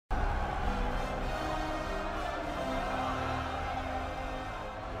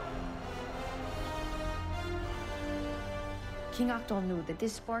King Akdol knew that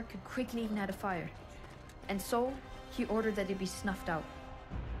this spark could quickly ignite a fire, and so he ordered that it be snuffed out.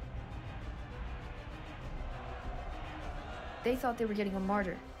 They thought they were getting a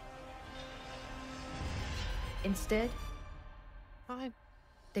martyr. Instead,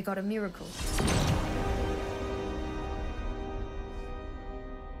 they got a miracle.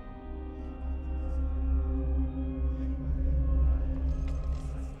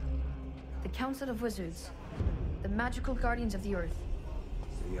 The Council of Wizards, the magical guardians of the earth,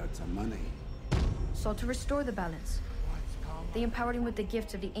 sought to restore the balance. They empowered him with the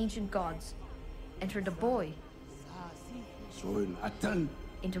gifts of the ancient gods, and turned a boy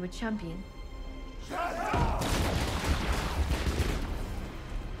into a champion.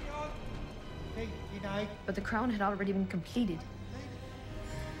 But the crown had already been completed.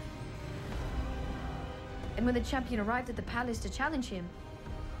 And when the champion arrived at the palace to challenge him,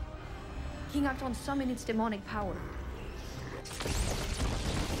 King Akdol summoned its demonic power.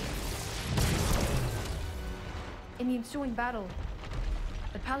 In the ensuing battle,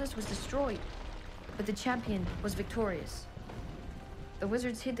 the palace was destroyed, but the champion was victorious. The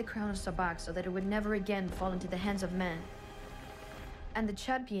wizards hid the crown of Sabak so that it would never again fall into the hands of man. And the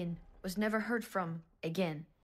champion was never heard from again.